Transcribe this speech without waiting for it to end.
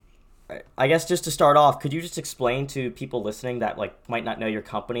I guess just to start off, could you just explain to people listening that like might not know your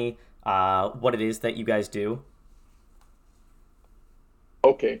company, what it is that you guys do?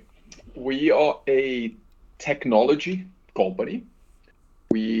 Okay, we are a technology company.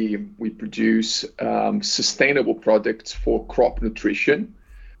 We produce sustainable products for crop nutrition.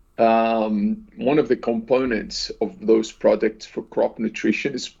 One of the components of those products for crop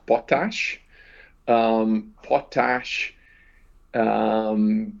nutrition is potash. Potash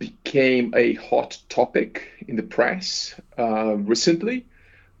became a hot topic in the press recently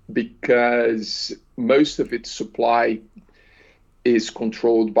because most of its supply is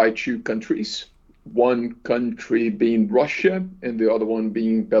controlled by two countries, one country being Russia and the other one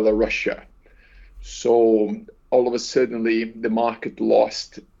being Belarus. So all of a sudden, the market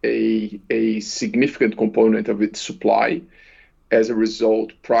lost a significant component of its supply. As a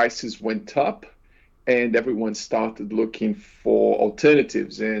result, prices went up and everyone started looking for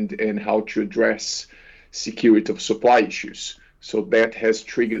alternatives and how to address security of supply issues. So that has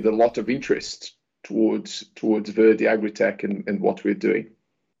triggered a lot of interest towards Verde Agritech and what we're doing.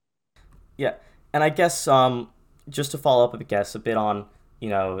 Yeah, and I guess just to follow up, I guess a bit on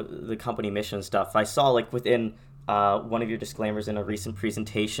the company mission stuff. I saw like within one of your disclaimers in a recent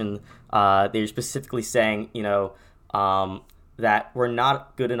presentation, they're specifically saying that we're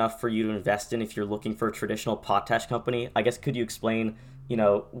not good enough for you to invest in if you're looking for a traditional potash company. I guess could you explain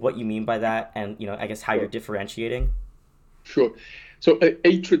what you mean by that, and I guess how you're Sure. differentiating? Sure. So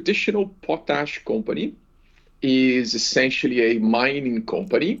a traditional potash company is essentially a mining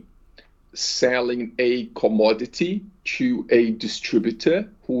company selling a commodity to a distributor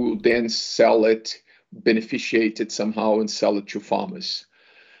who will then sell it, beneficiate it somehow, and sell it to farmers.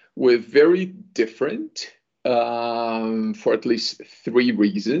 We're very different for at least three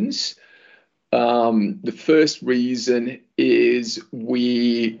reasons. The first reason is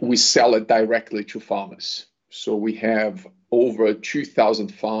we sell it directly to farmers. So we have over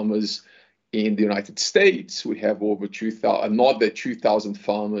 2,000 farmers in the United States. We have over 2,000, another 2,000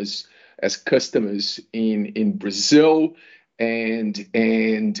 farmers as customers in Brazil, and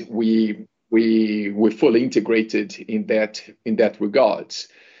we're fully integrated in that regards.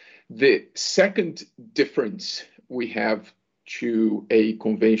 The second difference we have to a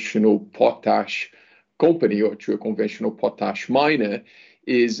conventional potash company or to a conventional potash miner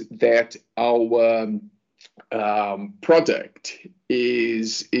is that our product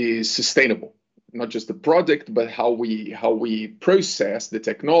is sustainable. Not just the product, but how we process the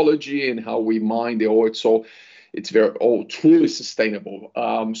technology and how we mine the ore. So it's very all truly sustainable.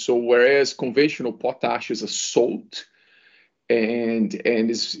 So whereas conventional potash is a salt and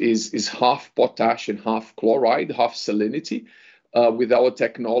is half potash and half chloride, half salinity. With our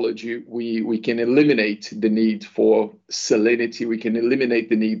technology, we can eliminate the need for salinity. We can eliminate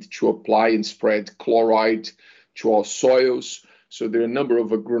the need to apply and spread chloride to our soils. So there are a number of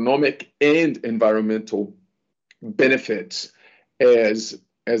agronomic and environmental benefits as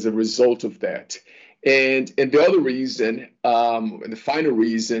a result of that. And the other reason, and the final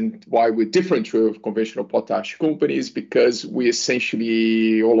reason why we're different from conventional potash companies, because we're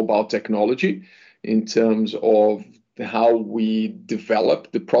essentially all about technology in terms of how we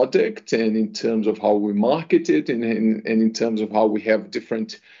develop the product and in terms of how we market it and in terms of how we have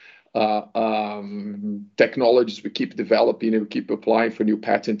different technologies we keep developing and we keep applying for new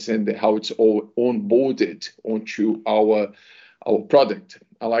patents and how it's all onboarded onto our product.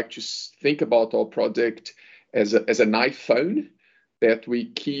 I like to think about our product as an iPhone that we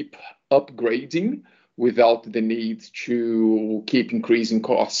keep upgrading without the need to keep increasing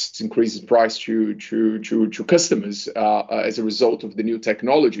costs, increasing price to customers as a result of the new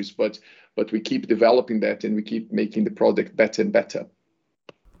technologies. But we keep developing that and we keep making the product better and better.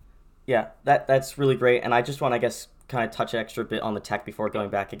 Yeah, that's really great. And I just want to, I guess, kind of touch an extra bit on the tech before going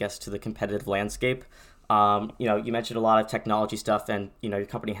back, I guess, to the competitive landscape. You mentioned a lot of technology stuff, and your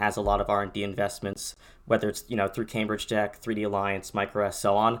company has a lot of R&D investments, whether it's through Cambridge Tech, 3D Alliance, MicroS,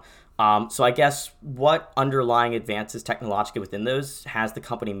 so on. So I guess what underlying advances technologically within those has the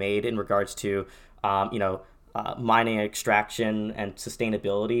company made in regards to mining extraction and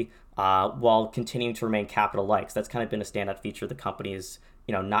sustainability, while continuing to remain capital light? 'Cause that's kind of been a standout feature of the company is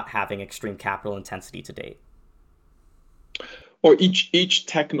not having extreme capital intensity to date. Or each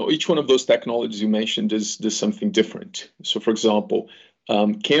one of those technologies you mentioned does something different. So, for example,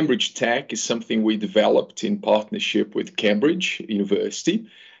 Cambridge Tech is something we developed in partnership with Cambridge University,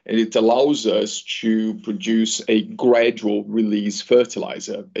 and it allows us to produce a gradual release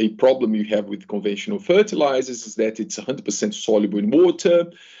fertilizer. A problem you have with conventional fertilizers is that it's 100% soluble in water.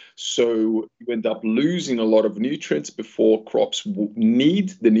 So you end up losing a lot of nutrients before crops need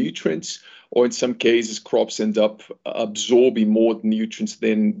the nutrients, or in some cases, crops end up absorbing more nutrients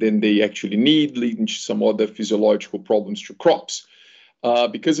than they actually need, leading to some other physiological problems to crops.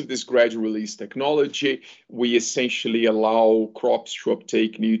 Because of this gradual release technology, we essentially allow crops to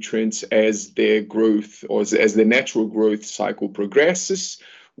uptake nutrients as their growth or as the natural growth cycle progresses,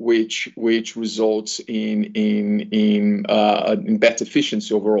 which results in better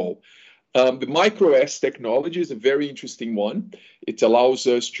efficiency overall. The micro-S technology is a very interesting one. It allows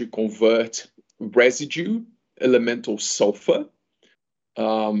us to convert residue elemental sulfur,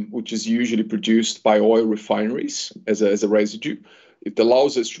 which is usually produced by oil refineries as a residue. It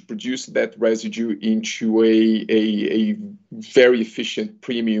allows us to produce that residue into a very efficient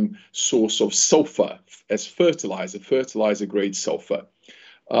premium source of sulfur as fertilizer grade sulfur,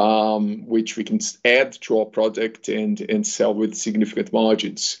 which we can add to our product and sell with significant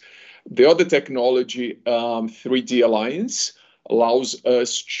margins. The other technology, 3D Alliance, allows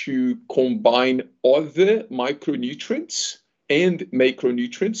us to combine other micronutrients and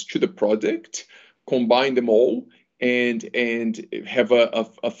macronutrients to the product, combine them all, and have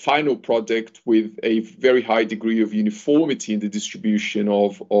a final product with a very high degree of uniformity in the distribution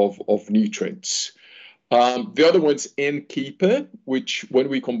of nutrients. The other one's N-Keeper, which when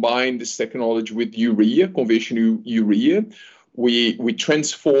we combine this technology with urea, conventional urea, we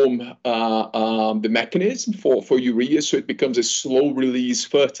transform the mechanism for urea so it becomes a slow release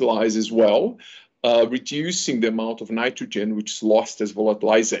fertilizer as well, reducing the amount of nitrogen which is lost as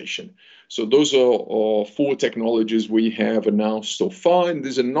volatilization. So those are 4 technologies we have announced so far. And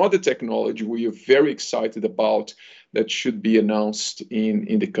there's another technology we are very excited about that should be announced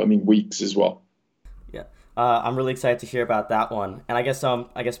in the coming weeks as well. Yeah, I'm really excited to hear about that one. And I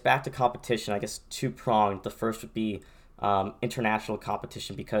guess back to competition. I guess 2-pronged. The first would be international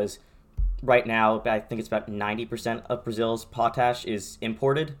competition, because right now I think it's about 90% of Brazil's potash is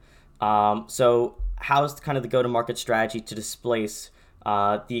imported. So how's kind of the go-to-market strategy to displace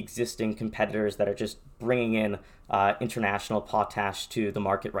the existing competitors that are just bringing in international potash to the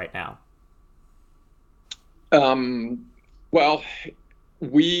market right now? Well,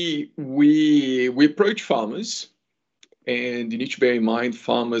 we approach farmers, and you need to bear in mind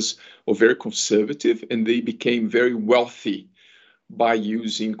farmers are very conservative and they became very wealthy by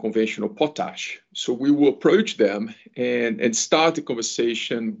using conventional potash. So we will approach them and start the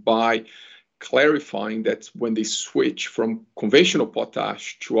conversation by clarifying that when they switch from conventional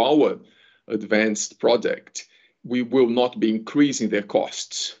potash to our advanced product, we will not be increasing their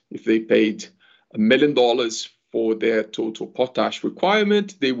costs. If they paid $1 million for their total potash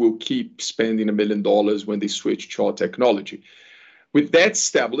requirement, they will keep spending $1 million when they switch to our technology. With that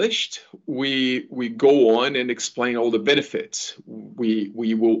established, we go on and explain all the benefits we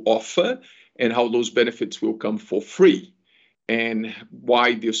will offer and how those benefits will come for free and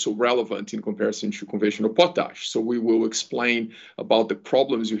why they're so relevant in comparison to conventional potash. So we will explain about the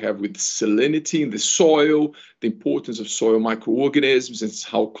problems you have with salinity in the soil, the importance of soil microorganisms, and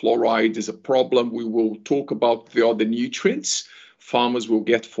how chloride is a problem. We will talk about the other nutrients farmers will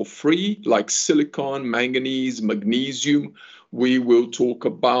get for free, like silicon, manganese, magnesium. We will talk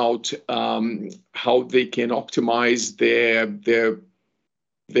about how they can optimize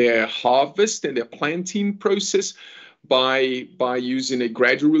their harvest and their planting process by using a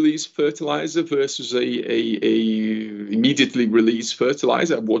gradual release fertilizer versus a immediately release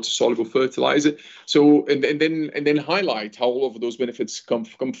fertilizer, a water soluble fertilizer. So and then highlight how all of those benefits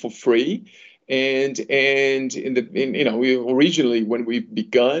come for free. And we originally, when we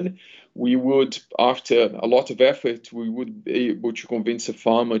begun, we would, after a lot of effort, we would be able to convince a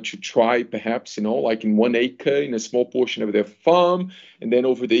farmer to try perhaps, like in 1 acre in a small portion of their farm. And then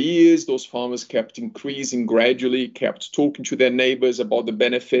over the years, those farmers kept increasing gradually, kept talking to their neighbors about the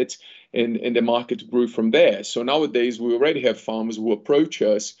benefit, and the market grew from there. So nowadays, we already have farmers who approach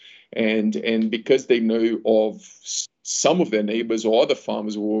us, and because they know of some of their neighbors or other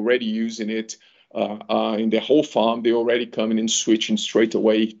farmers who are already using it in their whole farm, they're already coming and switching straight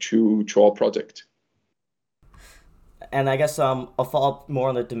away to our product. And I guess I'll follow up more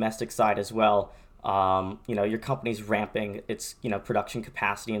on the domestic side as well. Your company's ramping its production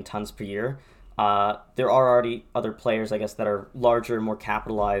capacity in tons per year. There are already other players, I guess, that are larger, more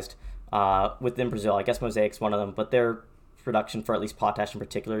capitalized within Brazil. I guess Mosaic's one of them, but their production for at least potash in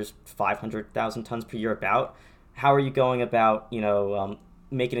particular is 500,000 tons per year about. How are you going about,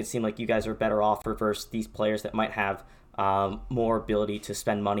 making it seem like you guys are better off versus these players that might have more ability to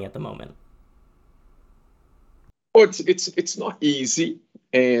spend money at the moment? Well, it's not easy,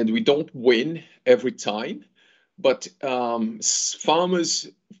 and we don't win every time. But farmers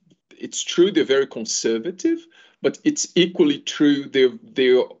it's true they're very conservative, but it's equally true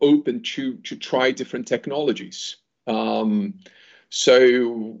they're open to try different technologies.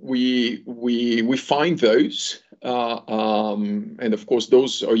 So we find those, and of course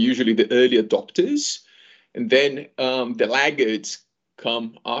those are usually the early adopters, and then the laggards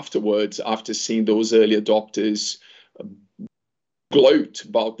come afterwards after seeing those early adopters gloat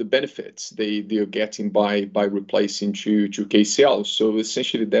about the benefits they're getting by replacing to KCl. So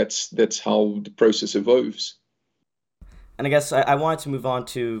essentially, that's how the process evolves. And I guess I wanted to move on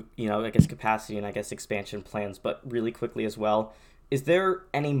to, I guess capacity and I guess expansion plans, but really quickly as well. Is there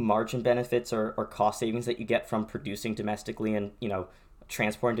any margin benefits or cost savings that you get from producing domestically and,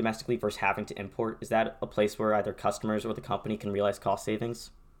 transporting domestically versus having to import? Is that a place where either customers or the company can realize cost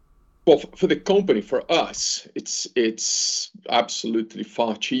savings? Well, for the company, for us, it's absolutely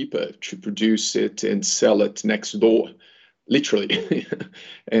far cheaper to produce it and sell it next door, literally,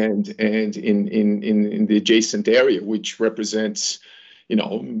 and in the adjacent area, which represents, you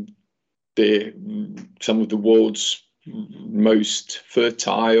know, the some of the world's most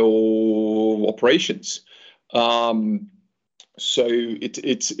fertile operations. Um, so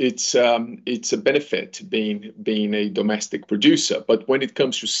it's a benefit being a domestic producer. But when it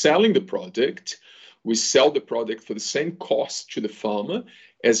comes to selling the product, we sell the product for the same cost to the farmer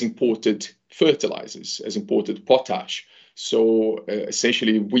as imported fertilizers, as imported potash. So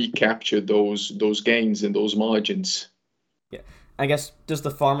essentially, we capture those gains and those margins. Yeah. I guess does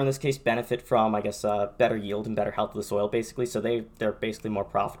the farmer in this case benefit from, I guess, better yield and better health of the soil, basically? So they're basically more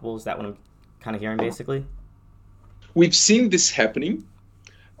profitable. Is that what I'm kind of hearing, basically? We've seen this happening.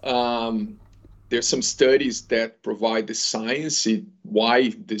 Um, there's some studies that provide the science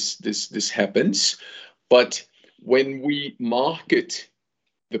why this happens, but when we market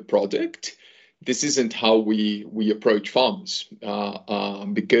the product, this isn't how we approach farmers,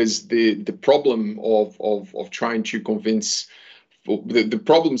 because the problem of trying to convince the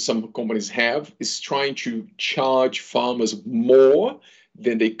problem some companies have is trying to charge farmers more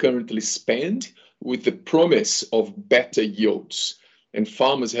than they currently spend with the promise of better yields. And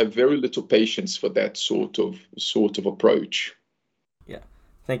farmers have very little patience for that sort of approach. Yeah.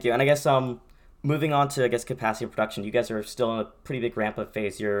 Thank you. And I guess moving on to, I guess, capacity of production, you guys are still in a pretty big ramp up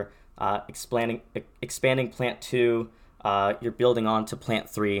phase. You're expanding plant two. You're building on to plant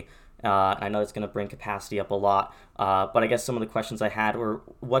three. I know it's going to bring capacity up a lot. But I guess some of the questions I had were,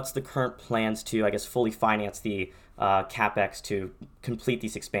 what's the current plans to, I guess, fully finance the capex to complete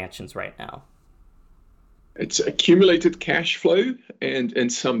these expansions right now? It's accumulated cash flow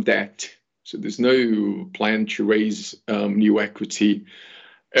and some debt. So there's no plan to raise new equity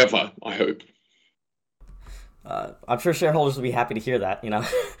ever, I hope. I'm sure shareholders will be happy to hear that.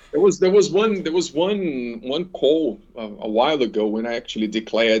 There was one call a while ago when I actually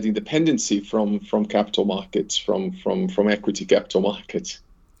declared independency from capital markets, from equity capital markets.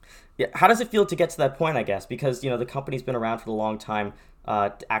 Yeah, how does it feel to get to that point, I guess? Because, the company's been around for a long time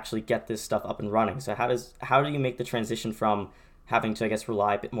to actually get this stuff up and running. So how do you make the transition from having to, I guess,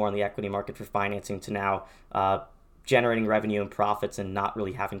 rely a bit more on the equity market for financing to now generating revenue and profits and not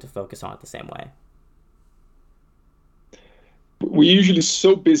really having to focus on it the same way? We're usually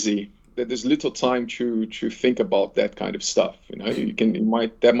so busy that there's little time to think about that kind of stuff.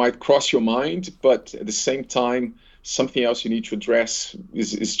 That might cross your mind, but at the same time, something else you need to address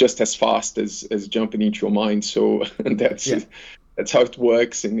is just as fast as jumping into your mind. So that's Yeah. that's how it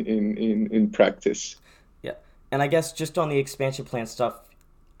works in practice. Yeah. And I guess just on the expansion plan stuff,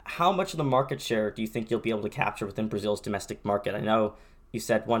 how much of the market share do you think you'll be able to capture within Brazil's domestic market? I know you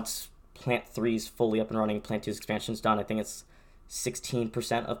said once plant three is fully up and running, plant two's expansion is done, I think it's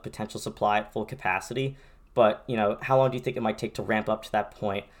 16% of potential supply at full capacity. But, how long do you think it might take to ramp up to that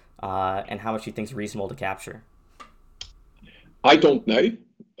point, and how much do you think is reasonable to capture? I don't know.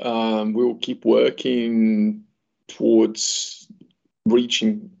 We'll keep working towards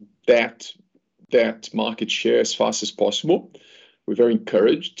reaching that market share as fast as possible. We're very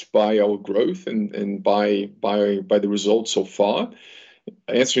encouraged by our growth and by the results so far.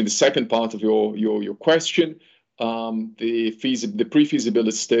 Answering the second part of your question, the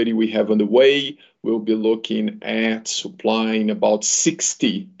pre-feasibility study we have on the way will be looking at supplying about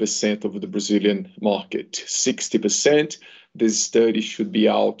 60% of the Brazilian market. 60%. This study should be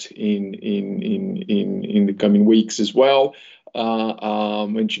out in the coming weeks as well.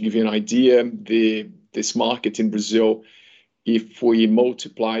 And to give you an idea, this market in Brazil, if we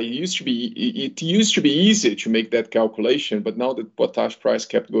multiply, it used to be easy to make that calculation, but now that potash price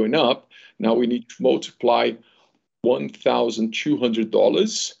kept going up, now we need to multiply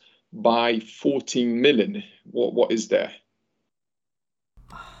 $1,200 by 14 million. What is that?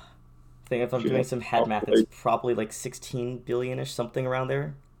 think if I'm if you doing want some to head math, it's calculate. probably like 16 billion-ish, something around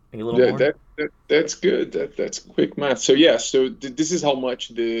there, maybe a little That, more. that, that's good. That's quick math. So yeah, so this is how much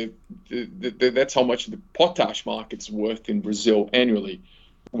that's how much the potash market's worth in Brazil annually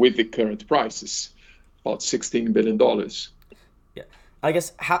with the current prices, about $16 billion. Yeah. I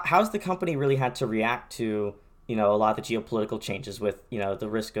guess how's the company really had to react to, a lot of the geopolitical changes with, the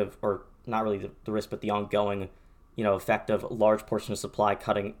risk of, or not really the risk, but the ongoing, effect of a large portion of supply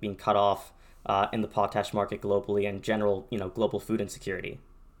being cut off in the potash market globally and general, global food insecurity.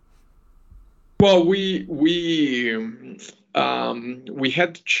 Well, we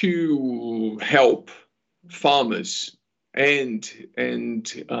had to help farmers and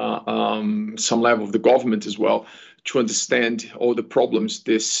some level of the government as well to understand all the problems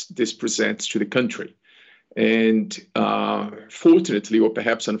this presents to the country. And fortunately, or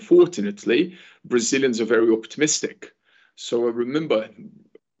perhaps unfortunately, Brazilians are very optimistic. So I remember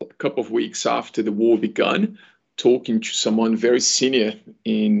a couple of weeks after the war began, talking to someone very senior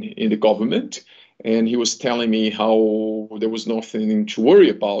in the government, and he was telling me how there was nothing to worry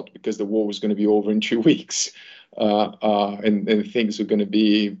about because the war was going to be over in 2 weeks, and things were going to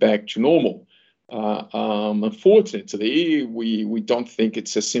be back to normal. Unfortunately, we don't think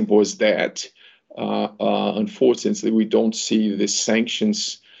it's as simple as that. Unfortunately, we don't see the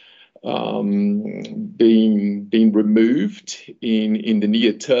sanctions being removed in the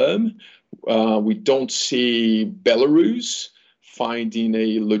near term. We don't see Belarus finding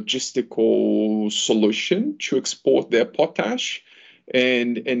a logistical solution to export their potash.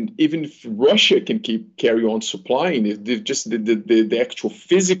 And even if Russia can carry on supplying it, just the actual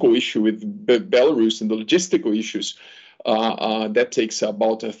physical issue with Belarus and the logistical issues, that takes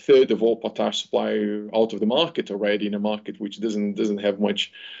about a third of all potash supply out of the market already, in a market which doesn't have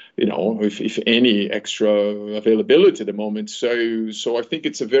much, if any extra availability at the moment. So I think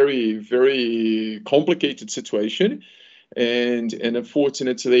it's a very, very complicated situation, and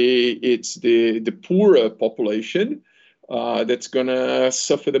unfortunately, it's the poorer population that's going to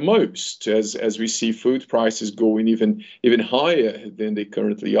suffer the most as we see food prices going even higher than they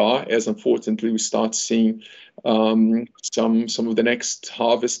currently are, as unfortunately we start seeing some of the next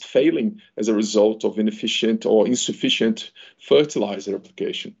harvest failing as a result of inefficient or insufficient fertilizer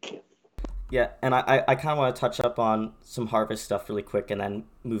application. Yeah, and I kind of want to touch up on some harvest stuff really quick and then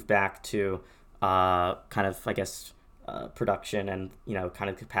move back to kind of, I guess, production and, kind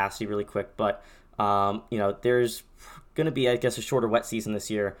of capacity really quick. But, there's going to be, I guess, a shorter wet season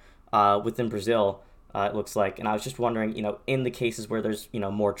this year within Brazil, it looks like. And I was just wondering, in the cases where there's,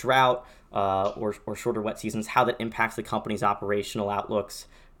 more drought or shorter wet seasons, how that impacts the company's operational outlooks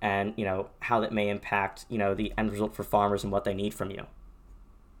and, how that may impact, the end result for farmers and what they need from you.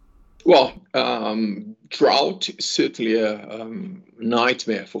 Well, drought is certainly a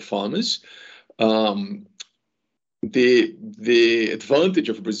nightmare for farmers. Um, the advantage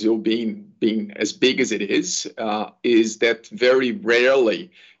of Brazil being as big as it is that very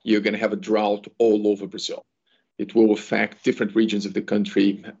rarely you're going to have a drought all over Brazil. It will affect different regions of the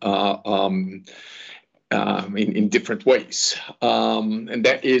country in different ways, and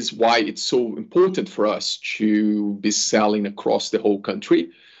that is why it's so important for us to be selling across the whole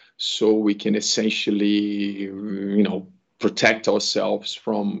country, so we can essentially, protect ourselves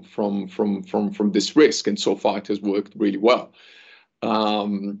from this risk. And so far, it has worked really well.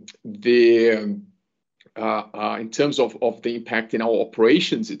 The In terms of the impact in our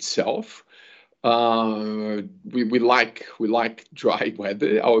operations itself, we like dry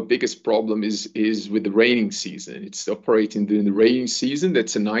weather. Our biggest problem is with the raining season. It's operating during the raining season.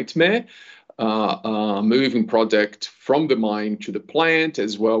 That's a nightmare. Moving product from the mine to the plant,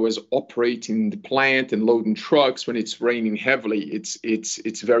 as well as operating the plant and loading trucks when it's raining heavily.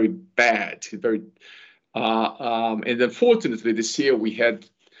 It's very bad. And unfortunately, this year we had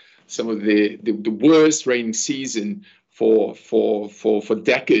some of the worst raining season for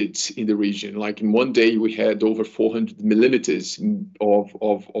decades in the region. Like in one day, we had over 400 millimeters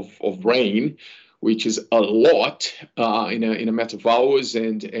of rain, which is a lot in a matter of hours. But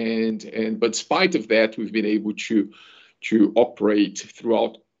in spite of that, we've been able to operate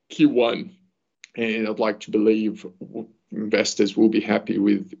throughout Q1, and I'd like to believe investors will be happy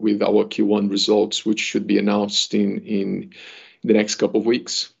with our Q1 results, which should be announced in the next couple of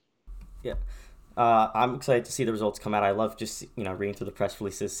weeks. Yeah. I'm excited to see the results come out. I love just, reading through the press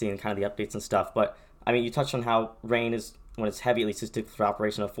releases, seeing kind of the updates and stuff. But, I mean, you touched on how rain is, when it's heavy, at least it's for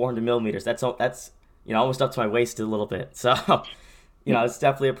operation of 400 millimeters. That's almost up to my waist a little bit. So, it's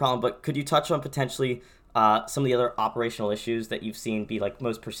definitely a problem. But could you touch on potentially, some of the other operational issues that you've seen be like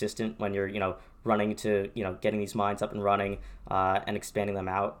most persistent when you're running to getting these mines up and running and expanding them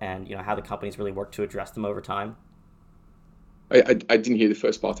out, and how the companies really work to address them over time? I didn't hear the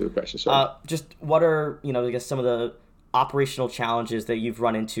first part of the question. Sorry. Just what are I guess some of the operational challenges that you've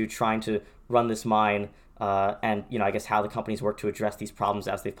run into trying to run this mine, and I guess how the companies work to address these problems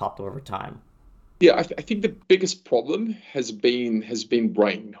as they've popped up over time. Yeah, I think the biggest problem has been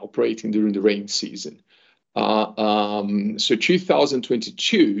rain operating during the rain season. So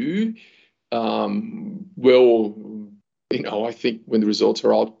 2022 will, I think when the results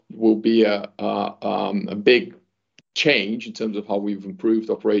are out, will be a big change in terms of how we've improved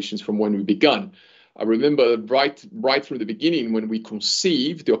operations from when we began. I remember right from the beginning when we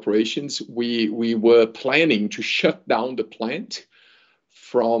conceived the operations, we were planning to shut down the plant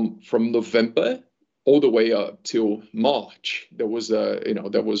from November all the way up till March. That was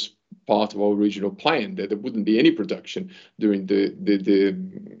part of our original plan, that there wouldn't be any production during the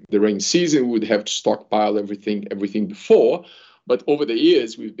rain season. We would have to stockpile everything before. But over the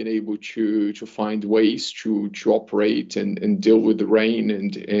years, we've been able to find ways to operate and deal with the rain,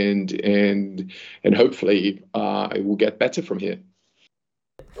 and hopefully it will get better from here.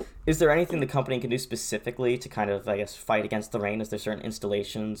 Is there anything the company can do specifically to kind of, I guess, fight against the rain? Is there certain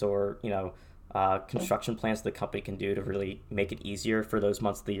installations or construction plans the company can do to really make it easier for those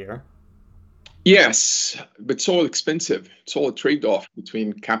months of the year? Yes, but it's all expensive. It's all a trade-off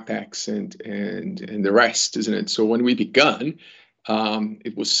between capex and the rest, isn't it? So when we began,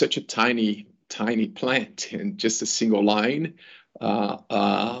 it was such a tiny plant and just a single line.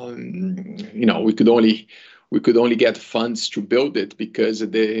 We could only get funds to build it because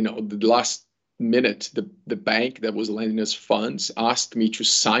the last minute the bank that was lending us funds asked me to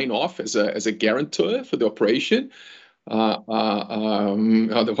sign off as a guarantor for the operation.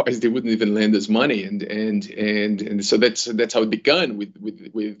 Otherwise, they wouldn't even lend us money, and so that's how it began with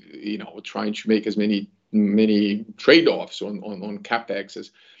trying to make as many trade-offs on capex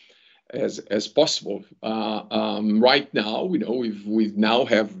as possible. Right now, we now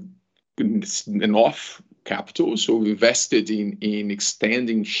have enough capital, so we invested in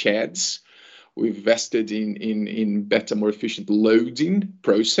extending sheds. We've invested in better, more efficient loading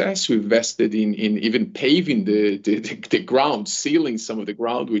process. We've invested in even paving the ground, sealing some of the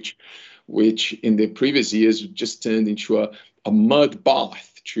ground, which in the previous years just turned into a mud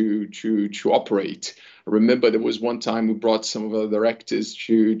bath to operate. I remember there was one time we brought some of our directors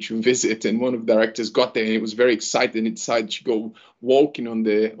to visit, and one of the directors got there and he was very excited and decided to go walking on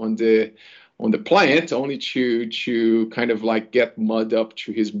the plant, only to kind of like get mud up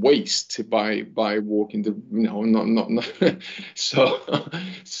to his waist by walking not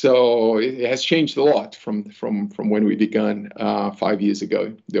so it has changed a lot from when we began 5 years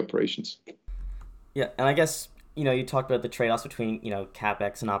ago, the operations. Yeah, and I guess you talked about the trade-offs between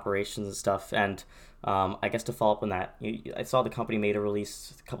capex and operations and stuff, and I guess to follow up on that, I saw the company made a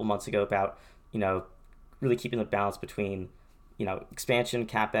release a couple months ago about really keeping the balance between expansion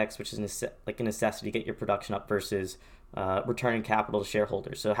capex, which is like a necessity to get your production up, versus returning capital to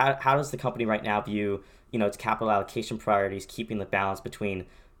shareholders. So how does the company right now view its capital allocation priorities, keeping the balance between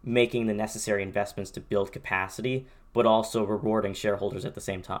making the necessary investments to build capacity, but also rewarding shareholders at the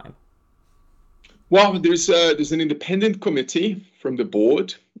same time? Well, there's an independent committee from the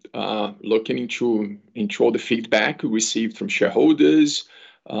board looking into all the feedback we received from shareholders.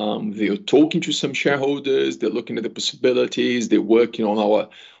 They're talking to some shareholders. They're looking at the possibilities. They're working on our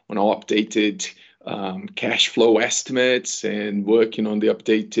updated cash flow estimates and working on the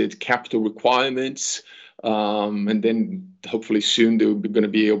updated capital requirements. And then hopefully soon they're going to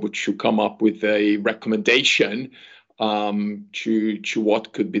be able to come up with a recommendation to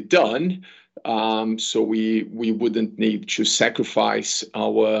what could be done. So we wouldn't need to sacrifice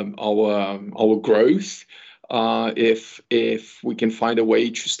our growth if we can find a way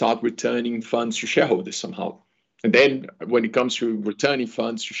to start returning funds to shareholders somehow. And then when it comes to returning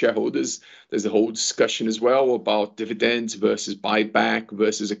funds to shareholders, there's a whole discussion as well about dividends versus buyback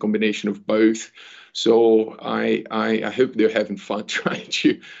versus a combination of both. So I hope they're having fun trying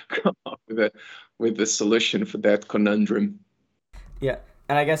to come up with a solution for that conundrum. Yeah.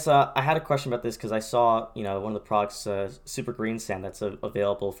 And I guess I had a question about this because I saw, one of the products, Super Green Sand, that's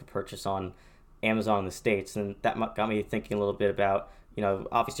available for purchase on Amazon in the States. And that got me thinking a little bit about,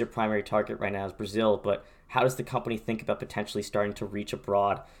 obviously your primary target right now is Brazil, but how does the company think about potentially starting to reach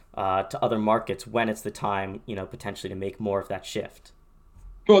abroad to other markets when it's the time, potentially to make more of that shift?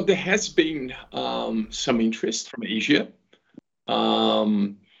 Well, there has been some interest from Asia.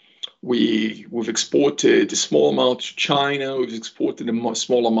 We've exported a small amount to China. We've exported a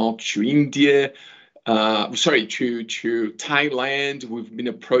small amount to India. sorry, to Thailand. We've been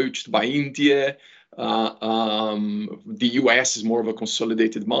approached by India. The US is more of a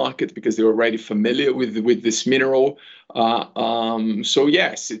consolidated market because they're already familiar with this mineral. So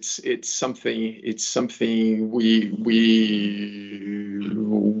yes, it's something we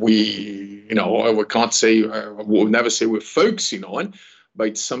can't say we'll never say we're focusing on, but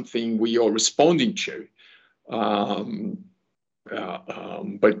it's something we are responding to. Um,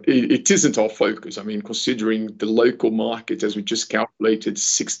 but it isn't our focus. I mean, considering the local market, as we just calculated,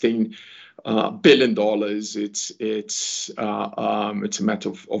 $16 billion, it's a matter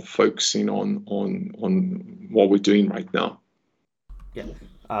of focusing on what we're doing right now. Yeah.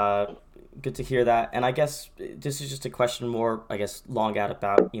 Uh, Good to hear that. And I guess this is just a question more, I guess, long out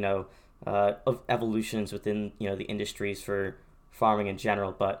about, of evolutions within, the industries for farming in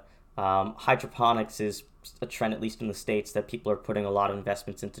general. But hydroponics is a trend, at least in the States, that people are putting a lot of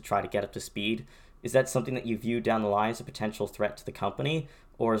investments in to try to get up to speed. Is that something that you view down the line as a potential threat to the company,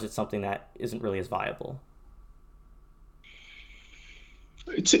 or is it something that isn't really as viable?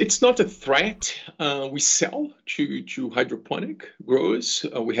 It's not a threat. We sell to hydroponic growers.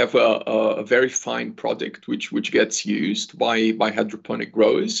 We have a very fine product which gets used by hydroponic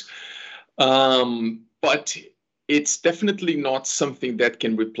growers. But it's definitely not something that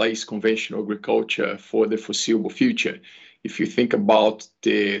can replace conventional agriculture for the foreseeable future. If you think about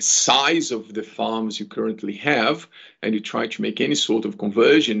the size of the farms you currently have and you try to make any sort of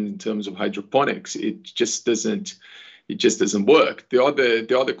conversion in terms of hydroponics, it just doesn't work. The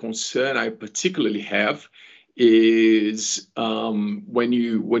other concern I particularly have is when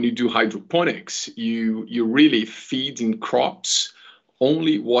you do hydroponics, you really feed in crops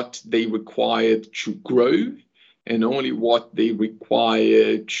only what they require to grow and only what they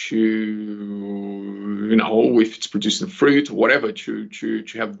require to, if it's producing fruit or whatever, to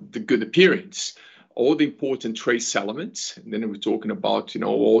have the good appearance. All the important trace elements, and then we're talking about,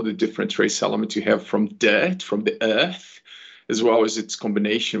 all the different trace elements you have from dirt, from the earth, as well as its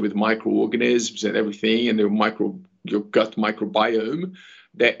combination with microorganisms and everything, and your gut microbiome,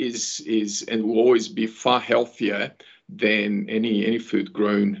 that is and will always be far healthier than any food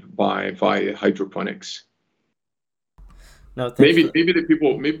grown by via hydroponics. No, thanks Maybe for. maybe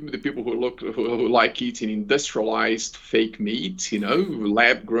the people who like eating industrialized fake meat,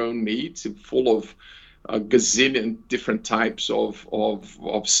 lab grown meat full of a gazillion different types of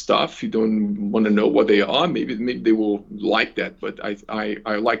stuff. You don't want to know what they are. Maybe they will like that, but I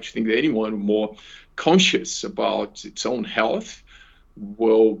like to think that anyone more conscious about its own health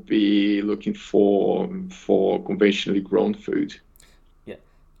will be looking for conventionally grown food. Yeah.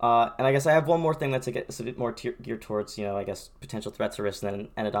 And I guess I have one more thing that's a bit more geared towards, I guess, potential threats or risks, and then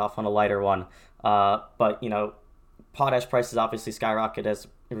end it off on a lighter one. But, potash prices obviously skyrocket as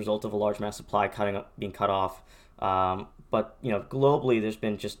a result of a large amount of supply being cut off. But, globally, there's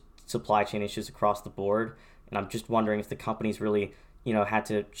been just supply chain issues across the board. And I'm just wondering if the company's really, had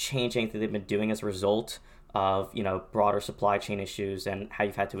to change anything they've been doing as a result of, broader supply chain issues and how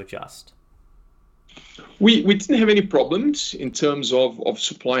you've had to adjust. We didn't have any problems in terms of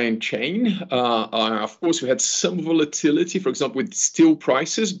supply and chain. Of course, we had some volatility, for example, with steel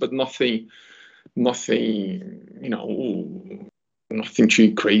prices, but nothing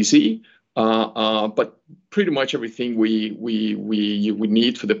too crazy. But pretty much everything we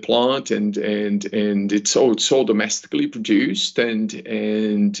need for the plant, and it's all domestically produced, and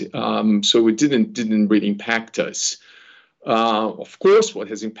so it didn't really impact us. Of course, what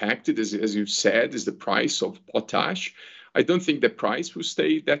has impacted, as you've said, is the price of potash. I don't think the price will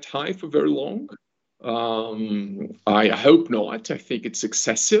stay that high for very long. I hope not. I think it's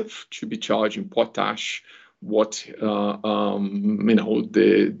excessive to be charging potash what the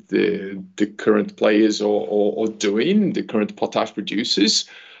current players are doing, the current potash producers.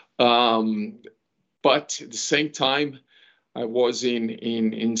 Um, but at the same time, I was in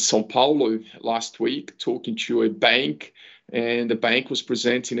São Paulo last week talking to a bank, and the bank was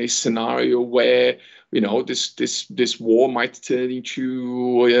presenting a scenario where this war might turn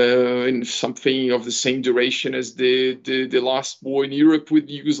into in something of the same duration as the last war in Europe with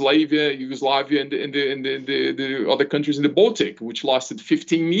Yugoslavia, and the other countries in the Baltic, which lasted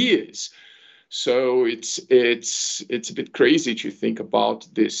 15 years. So it's a bit crazy to think about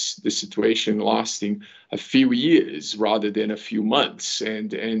this situation lasting a few years rather than a few months,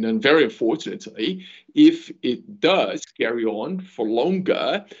 and very unfortunately, if it does carry on for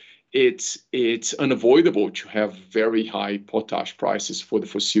longer, it's unavoidable to have very high potash prices for the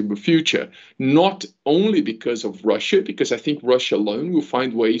foreseeable future. Not only because of Russia, because I think Russia alone will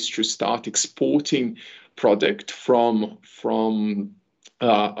find ways to start exporting product from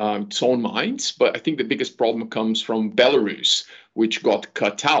its own mines. But I think the biggest problem comes from Belarus, which got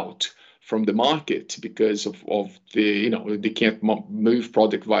cut out from the market because of the, they can't move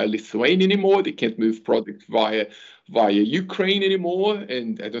product via Lithuania anymore. They can't move product via Ukraine anymore.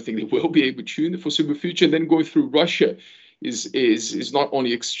 And I don't think they will be able to in the foreseeable future. And then going through Russia is not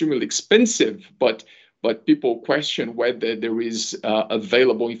only extremely expensive, but people question whether there is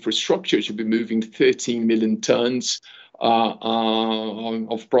available infrastructure to be moving 13 million tons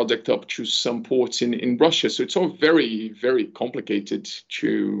of product up to some ports in Russia. So it's all very, very complicated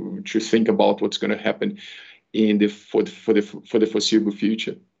to think about what's going to happen for the foreseeable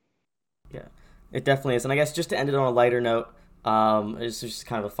future. Yeah, it definitely is. And I guess just to end it on a lighter note, it's just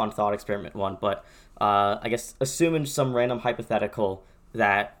kind of a fun thought experiment one, but I guess assuming some random hypothetical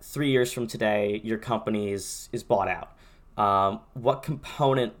that 3 years from today your company is bought out, what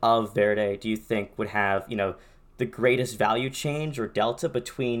component of Verde do you think would have the greatest value change or delta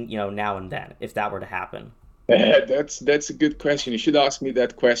between now and then, if that were to happen? That's a good question. You should ask me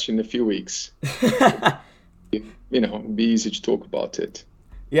that question in a few weeks. It'd be easy to talk about it.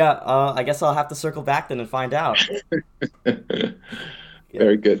 Yeah, I guess I'll have to circle back then and find out. Yeah.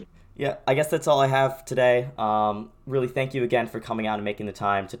 Very good. Yeah, I guess that's all I have today. Really, thank you again for coming out and making the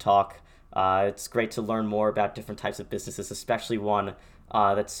time to talk. It's great to learn more about different types of businesses, especially one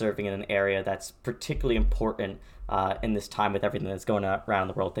that's serving in an area that's particularly important in this time with everything that's going on around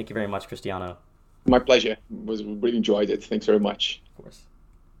the world. Thank you very much, Cristiano. My pleasure. Really enjoyed it. Thanks very much. Of course.